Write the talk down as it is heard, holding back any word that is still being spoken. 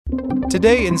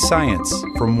Today in Science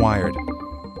from Wired.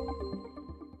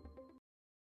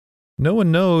 No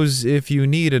one knows if you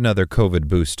need another COVID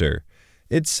booster.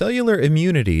 It's cellular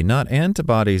immunity, not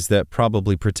antibodies, that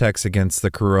probably protects against the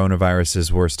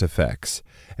coronavirus's worst effects.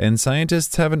 And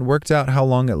scientists haven't worked out how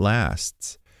long it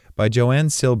lasts. By Joanne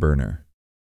Silberner.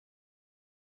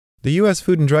 The U.S.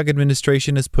 Food and Drug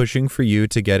Administration is pushing for you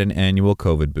to get an annual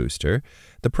COVID booster.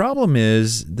 The problem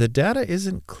is, the data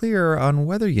isn't clear on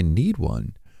whether you need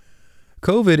one.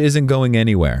 COVID isn't going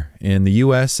anywhere. In the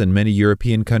U.S. and many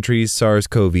European countries,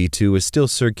 SARS-CoV-2 is still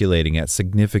circulating at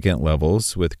significant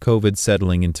levels, with COVID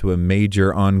settling into a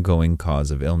major ongoing cause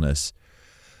of illness.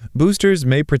 Boosters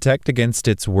may protect against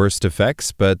its worst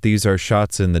effects, but these are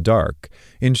shots in the dark.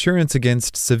 Insurance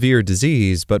against severe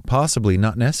disease, but possibly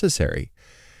not necessary.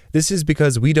 This is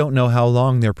because we don't know how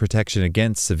long their protection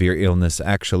against severe illness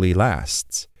actually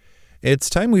lasts. It's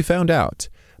time we found out,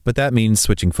 but that means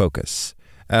switching focus.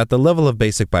 At the level of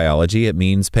basic biology, it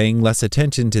means paying less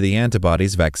attention to the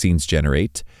antibodies vaccines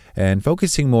generate and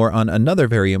focusing more on another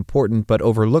very important but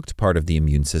overlooked part of the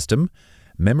immune system,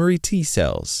 memory T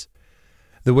cells.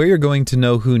 The way you're going to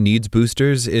know who needs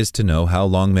boosters is to know how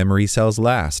long memory cells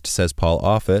last, says Paul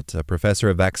Offit, a professor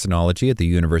of vaccinology at the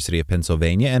University of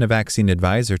Pennsylvania and a vaccine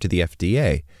advisor to the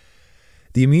FDA.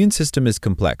 The immune system is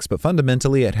complex, but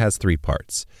fundamentally it has three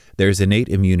parts. There's innate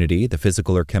immunity, the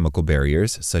physical or chemical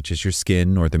barriers, such as your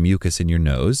skin or the mucus in your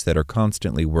nose, that are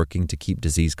constantly working to keep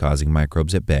disease-causing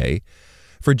microbes at bay.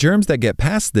 For germs that get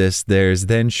past this, there's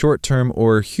then short-term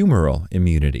or humoral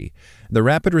immunity, the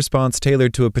rapid response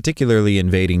tailored to a particularly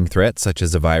invading threat, such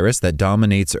as a virus that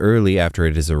dominates early after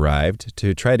it has arrived,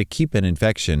 to try to keep an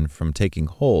infection from taking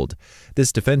hold.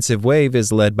 This defensive wave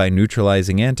is led by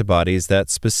neutralizing antibodies that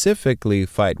specifically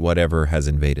fight whatever has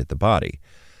invaded the body.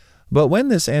 But when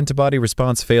this antibody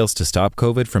response fails to stop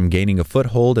COVID from gaining a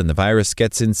foothold and the virus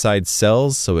gets inside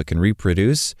cells so it can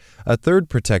reproduce, a third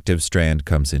protective strand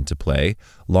comes into play: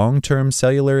 long-term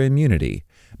cellular immunity.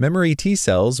 Memory T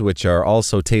cells, which are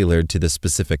also tailored to the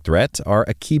specific threat, are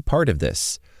a key part of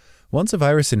this. Once a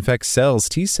virus infects cells,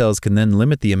 T cells can then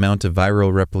limit the amount of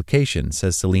viral replication,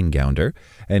 says Celine Gounder,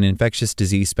 an infectious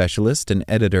disease specialist and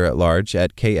editor-at-large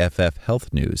at KFF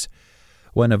Health News.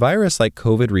 When a virus like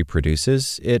COVID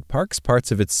reproduces, it parks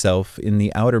parts of itself in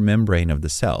the outer membrane of the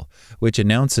cell, which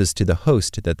announces to the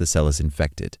host that the cell is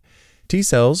infected. T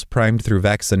cells, primed through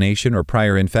vaccination or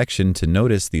prior infection to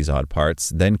notice these odd parts,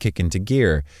 then kick into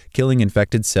gear, killing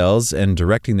infected cells and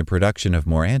directing the production of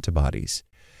more antibodies.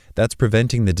 That's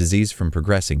preventing the disease from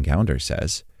progressing, Gounder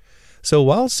says. So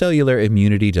while cellular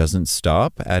immunity doesn't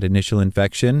stop at initial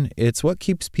infection, it's what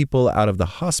keeps people out of the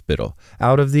hospital,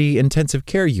 out of the intensive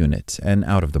care unit, and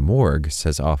out of the morgue,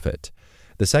 says Offit.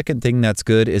 The second thing that's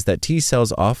good is that T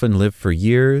cells often live for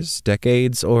years,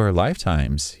 decades, or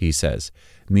lifetimes, he says,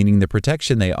 meaning the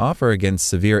protection they offer against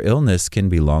severe illness can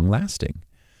be long-lasting.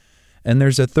 And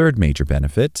there's a third major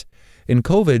benefit. In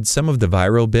COVID, some of the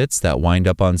viral bits that wind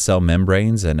up on cell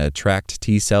membranes and attract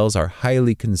T cells are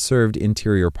highly conserved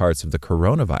interior parts of the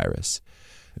coronavirus,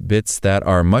 bits that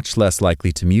are much less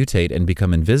likely to mutate and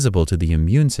become invisible to the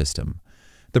immune system.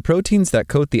 The proteins that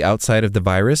coat the outside of the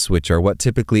virus, which are what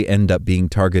typically end up being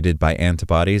targeted by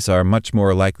antibodies, are much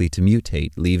more likely to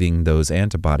mutate, leaving those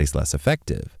antibodies less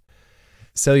effective.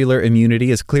 Cellular immunity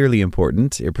is clearly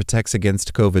important. It protects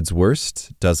against COVID's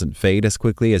worst, doesn't fade as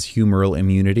quickly as humoral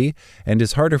immunity, and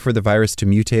is harder for the virus to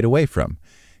mutate away from.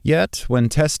 Yet, when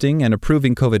testing and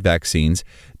approving COVID vaccines,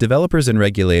 developers and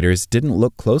regulators didn't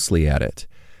look closely at it.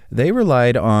 They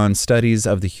relied on studies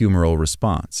of the humoral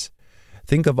response.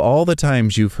 Think of all the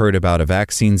times you've heard about a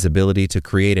vaccine's ability to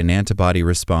create an antibody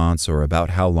response or about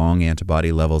how long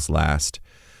antibody levels last.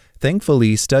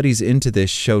 Thankfully, studies into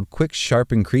this showed quick,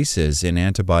 sharp increases in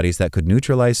antibodies that could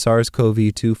neutralize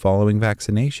SARS-CoV-2 following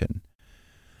vaccination.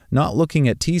 Not looking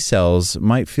at T cells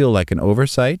might feel like an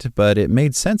oversight, but it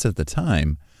made sense at the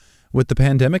time. With the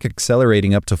pandemic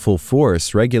accelerating up to full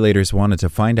force, regulators wanted to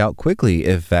find out quickly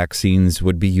if vaccines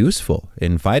would be useful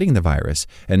in fighting the virus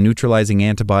and neutralizing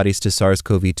antibodies to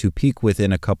SARS-CoV-2 peak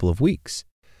within a couple of weeks.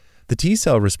 The T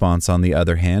cell response, on the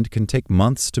other hand, can take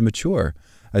months to mature.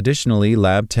 Additionally,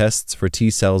 lab tests for T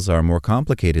cells are more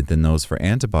complicated than those for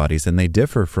antibodies, and they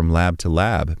differ from lab to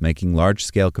lab, making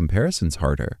large-scale comparisons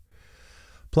harder.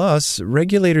 Plus,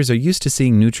 regulators are used to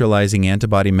seeing neutralizing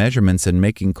antibody measurements and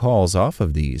making calls off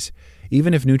of these.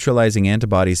 Even if neutralizing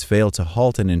antibodies fail to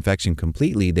halt an infection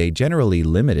completely, they generally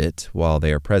limit it while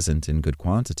they are present in good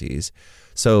quantities.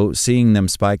 So, seeing them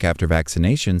spike after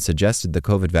vaccination suggested the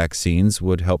COVID vaccines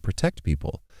would help protect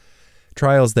people.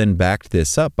 Trials then backed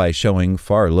this up by showing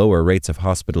far lower rates of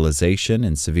hospitalization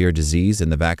and severe disease in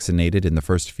the vaccinated in the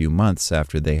first few months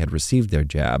after they had received their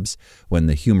jabs, when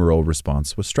the humoral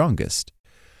response was strongest.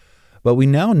 But we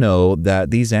now know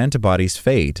that these antibodies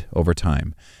fade over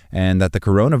time, and that the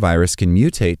coronavirus can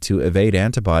mutate to evade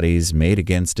antibodies made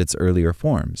against its earlier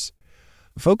forms.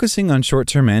 Focusing on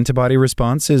short-term antibody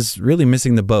response is really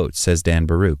missing the boat, says Dan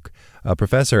Baruch, a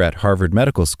professor at Harvard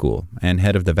Medical School and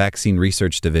head of the Vaccine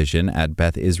Research Division at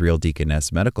Beth Israel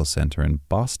Deaconess Medical Center in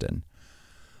Boston.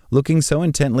 Looking so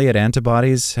intently at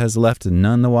antibodies has left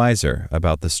none the wiser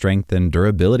about the strength and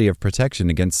durability of protection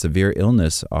against severe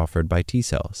illness offered by T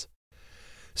cells.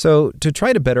 So, to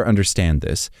try to better understand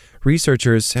this,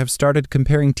 researchers have started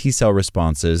comparing T cell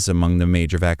responses among the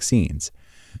major vaccines.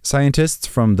 Scientists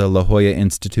from the La Jolla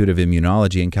Institute of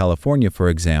Immunology in California, for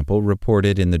example,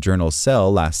 reported in the journal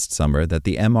Cell last summer that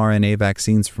the mRNA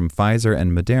vaccines from Pfizer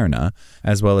and Moderna,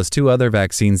 as well as two other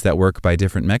vaccines that work by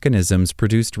different mechanisms,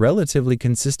 produced relatively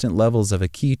consistent levels of a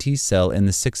key T cell in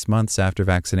the 6 months after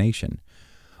vaccination.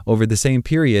 Over the same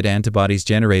period, antibodies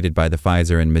generated by the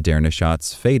Pfizer and Moderna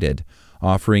shots faded,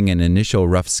 offering an initial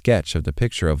rough sketch of the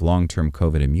picture of long-term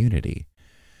COVID immunity.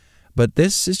 But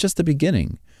this is just the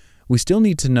beginning. We still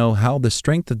need to know how the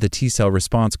strength of the T-cell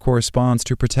response corresponds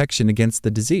to protection against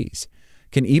the disease.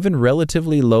 Can even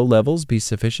relatively low levels be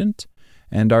sufficient?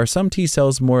 And are some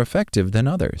T-cells more effective than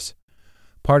others?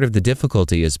 Part of the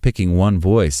difficulty is picking one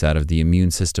voice out of the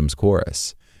immune system's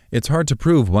chorus. It's hard to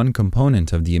prove one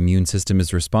component of the immune system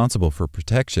is responsible for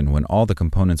protection when all the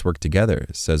components work together,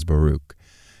 says Baruch.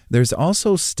 There's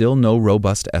also still no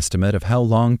robust estimate of how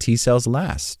long T-cells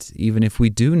last, even if we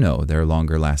do know they're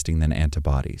longer lasting than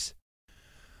antibodies.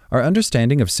 Our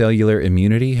understanding of cellular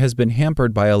immunity has been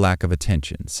hampered by a lack of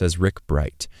attention, says Rick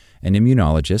Bright, an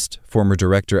immunologist, former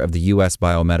director of the U.S.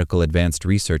 Biomedical Advanced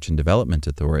Research and Development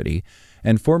Authority,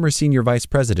 and former senior vice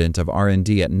president of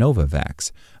R&D at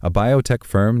Novavax, a biotech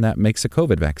firm that makes a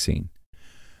COVID vaccine.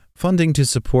 Funding to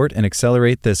support and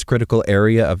accelerate this critical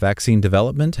area of vaccine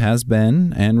development has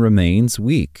been and remains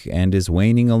weak and is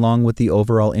waning along with the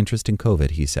overall interest in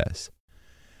COVID, he says.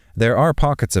 There are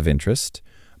pockets of interest.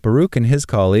 Baruch and his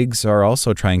colleagues are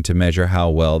also trying to measure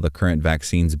how well the current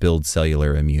vaccines build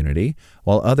cellular immunity,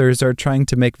 while others are trying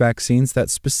to make vaccines that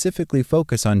specifically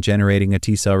focus on generating a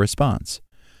T-cell response.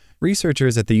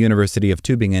 Researchers at the University of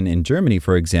Tübingen in Germany,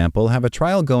 for example, have a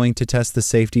trial going to test the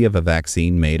safety of a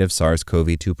vaccine made of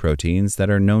SARS-CoV-2 proteins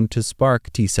that are known to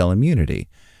spark T-cell immunity.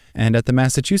 And at the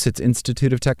Massachusetts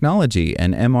Institute of Technology,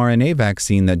 an mRNA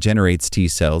vaccine that generates T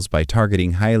cells by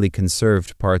targeting highly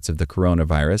conserved parts of the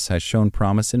coronavirus has shown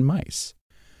promise in mice.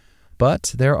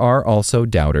 But there are also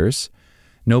doubters.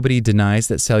 Nobody denies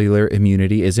that cellular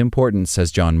immunity is important,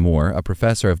 says John Moore, a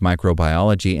professor of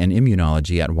microbiology and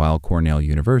immunology at Weill Cornell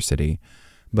University.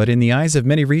 But in the eyes of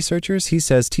many researchers, he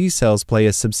says T cells play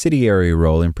a subsidiary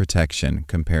role in protection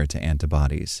compared to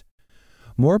antibodies.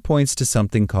 Moore points to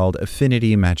something called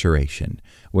affinity maturation,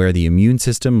 where the immune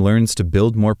system learns to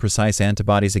build more precise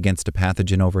antibodies against a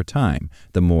pathogen over time,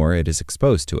 the more it is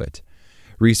exposed to it.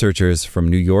 Researchers from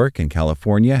New York and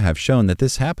California have shown that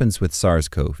this happens with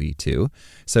SARS-CoV-2,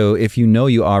 so if you know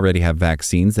you already have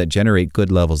vaccines that generate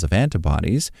good levels of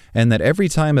antibodies, and that every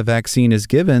time a vaccine is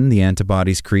given, the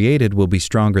antibodies created will be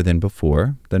stronger than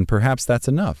before, then perhaps that's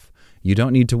enough. You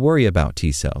don't need to worry about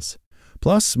T cells.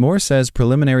 Plus, Moore says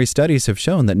preliminary studies have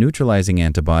shown that neutralizing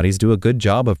antibodies do a good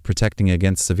job of protecting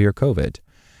against severe COVID.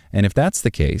 And if that's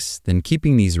the case, then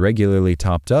keeping these regularly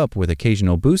topped up with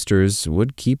occasional boosters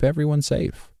would keep everyone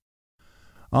safe.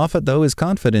 Offit, though, is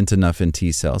confident enough in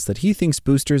T cells that he thinks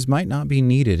boosters might not be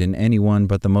needed in anyone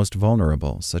but the most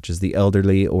vulnerable, such as the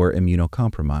elderly or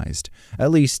immunocompromised, at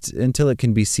least until it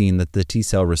can be seen that the T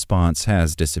cell response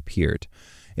has disappeared.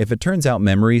 If it turns out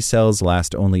memory cells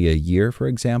last only a year, for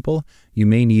example, you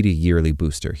may need a yearly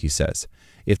booster, he says.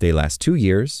 If they last 2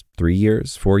 years, 3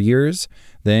 years, 4 years,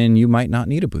 then you might not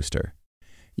need a booster.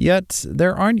 Yet,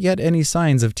 there aren't yet any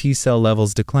signs of T-cell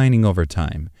levels declining over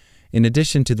time. In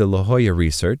addition to the La Jolla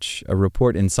research, a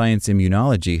report in Science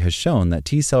Immunology has shown that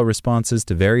T-cell responses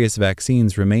to various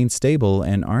vaccines remain stable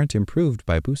and aren't improved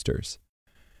by boosters.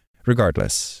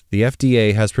 Regardless, the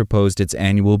FDA has proposed its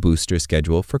annual booster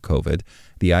schedule for COVID,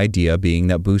 the idea being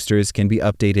that boosters can be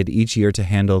updated each year to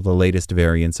handle the latest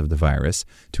variants of the virus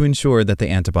to ensure that the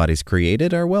antibodies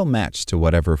created are well matched to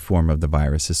whatever form of the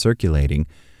virus is circulating.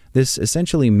 This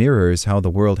essentially mirrors how the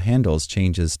world handles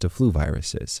changes to flu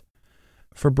viruses.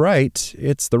 For Bright,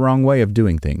 it's the wrong way of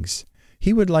doing things.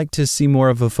 He would like to see more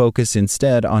of a focus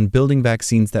instead on building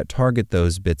vaccines that target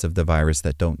those bits of the virus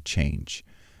that don't change.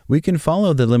 We can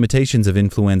follow the limitations of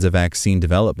influenza vaccine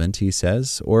development, he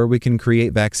says, or we can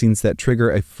create vaccines that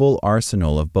trigger a full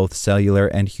arsenal of both cellular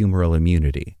and humoral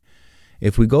immunity.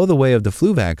 If we go the way of the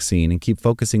flu vaccine and keep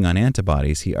focusing on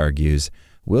antibodies, he argues,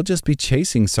 we'll just be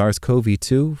chasing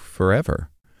SARS-CoV-2 forever.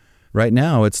 Right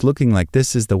now, it's looking like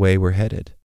this is the way we're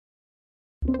headed.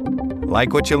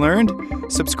 Like what you learned?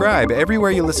 Subscribe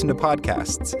everywhere you listen to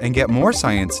podcasts and get more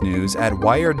science news at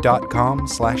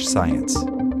wired.com/science.